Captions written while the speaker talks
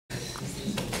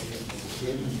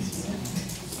Ready?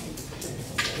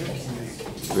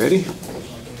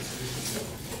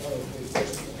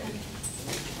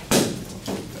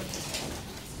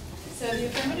 So the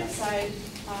affirmative side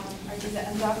argues that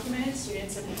undocumented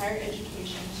students in higher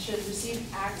education should receive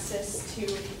access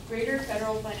to greater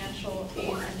federal financial aid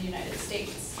in the United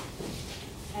States.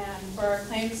 And for our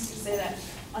claims, we say that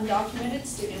undocumented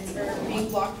students are being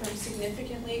blocked from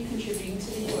significantly contributing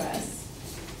to the U.S.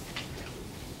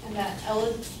 and that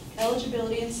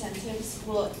eligibility incentives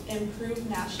will improve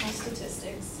national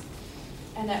statistics,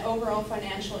 and that overall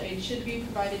financial aid should be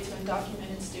provided to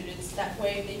undocumented students. That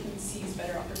way they can seize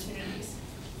better opportunities.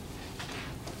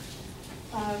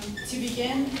 To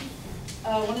begin,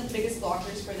 one of the biggest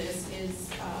blockers for this is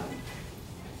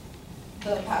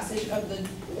the passage of the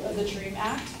DREAM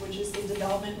Act, which is the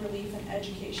Development, Relief, and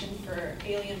Education for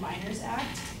Alien Minors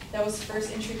Act. That was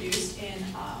first introduced in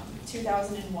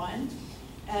 2001,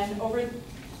 and over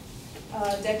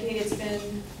a decade it's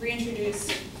been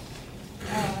reintroduced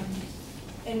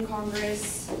in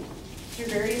Congress through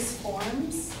various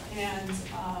forms, and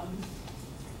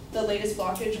the latest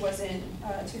blockage was in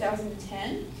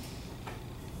 2010.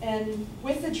 And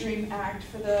with the DREAM Act,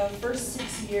 for the first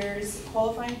 6 years,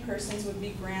 qualifying persons would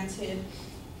be granted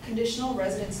conditional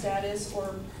resident status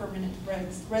or permanent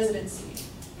residency,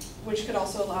 which could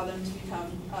also allow them to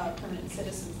become permanent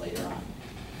citizens later on.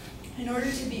 In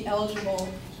order to be eligible,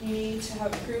 you need to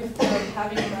have proof of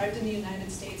having arrived in the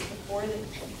United States before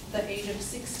the age of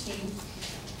 16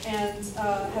 and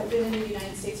have been in the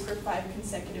United States for 5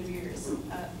 consecutive years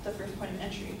at the first point of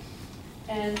entry.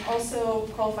 And also,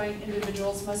 qualifying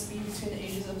individuals must be between the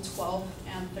ages of 12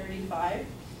 and 35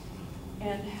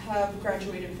 and have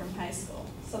graduated from high school.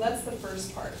 So that's the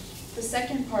first part. The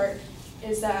second part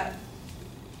is that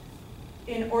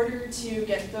in order to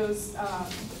get those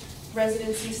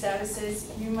residency statuses,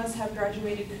 you must have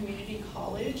graduated community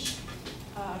college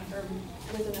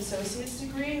with an associate's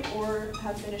degree, or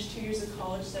have finished 2 years of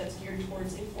college that's geared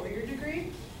towards a 4-year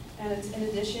degree. And in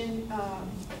addition,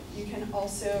 you can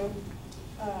also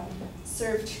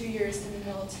serve 2 years in the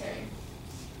military.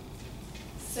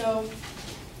 So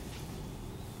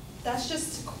that's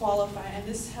just to qualify, and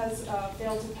this has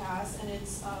failed to pass, and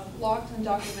it's blocked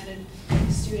undocumented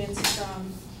students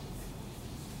from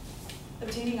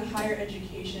obtaining a higher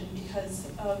education because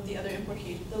of the other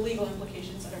the legal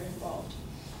implications that are involved.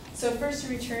 So first, to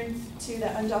return to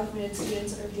that undocumented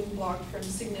students are being blocked from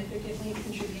significantly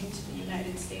contributing to the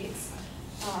United States.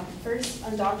 First,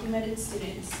 undocumented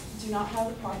students do not have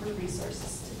the proper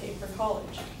resources to pay for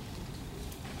college.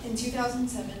 In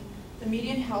 2007, the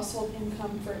median household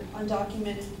income for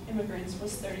undocumented immigrants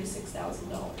was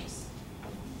 $36,000,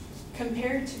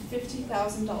 compared to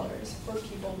 $50,000 for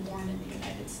people born in the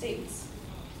United States.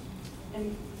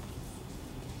 And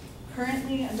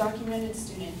currently, undocumented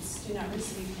students do not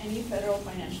receive any federal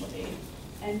financial aid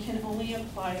and can only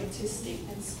apply to state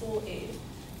and school aid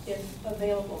if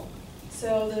available.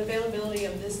 So the availability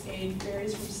of this aid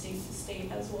varies from state to state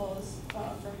as well as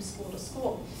from school to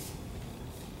school.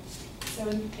 So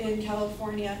in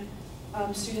California,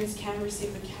 students can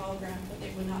receive a Cal Grant, but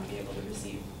they would not be able to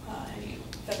receive any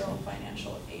federal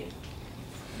financial aid.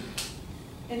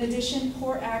 In addition,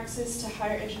 poor access to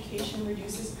higher education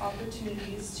reduces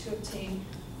opportunities to obtain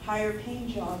higher paying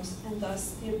jobs and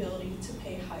thus the ability to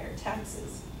pay higher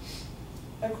taxes.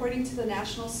 According to the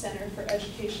National Center for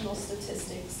Educational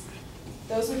Statistics,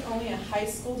 those with only a high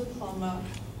school diploma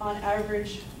on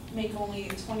average make only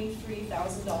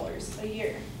 $23,000 a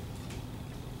year.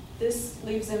 This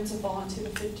leaves them to fall into the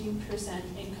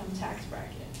 15% income tax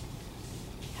bracket.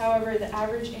 However, the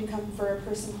average income for a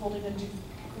person holding a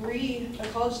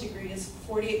college degree is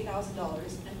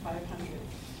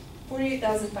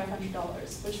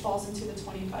 $48,500, which falls into the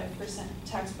 25%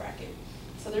 tax bracket.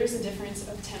 So there is a difference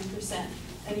of 10%,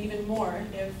 and even more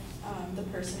if the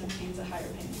person obtains a higher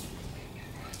paying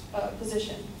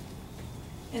position.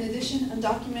 In addition,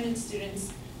 undocumented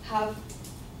students have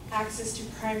access to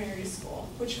primary school,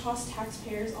 which costs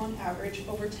taxpayers on average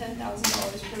over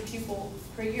 $10,000 per pupil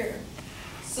per year.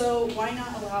 So why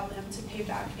not allow them to pay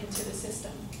back into the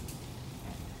system?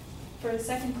 For the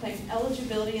second claim,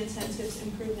 eligibility incentives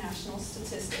improve national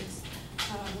statistics.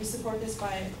 We support this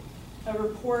by a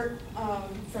report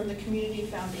from the Community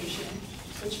Foundation,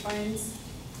 which finds,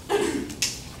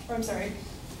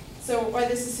 so why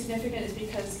this is significant is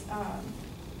because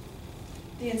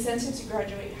the incentive to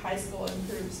graduate high school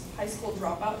improves high school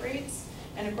dropout rates,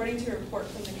 and according to a report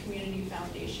from the Community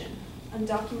Foundation,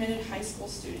 undocumented high school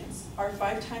students are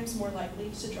 5 times more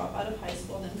likely to drop out of high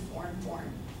school than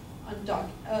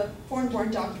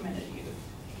foreign-born documented youth.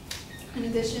 In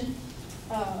addition,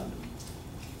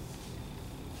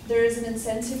 There is an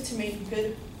incentive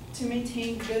to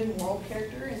maintain good moral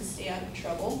character and stay out of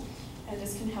trouble, and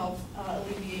this can help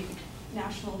alleviate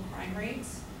national crime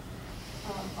rates.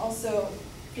 Also,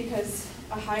 because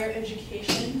a higher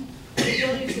education, the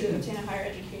ability to obtain a higher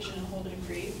education and hold a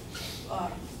degree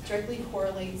directly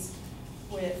correlates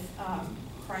with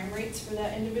crime rates for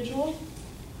that individual.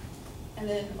 And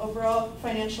then overall,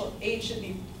 financial aid should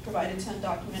be provided to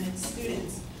undocumented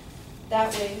students.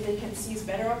 That way, they can seize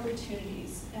better opportunities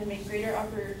and make greater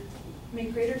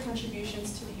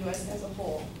contributions to the U.S. as a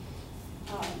whole.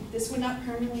 This would not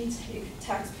permanently take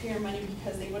taxpayer money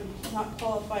because they would not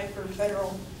qualify for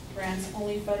federal grants,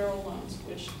 only federal loans,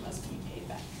 which must be paid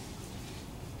back.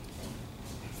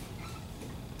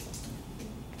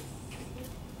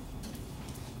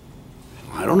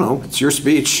 I don't know. It's your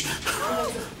speech.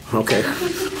 Okay.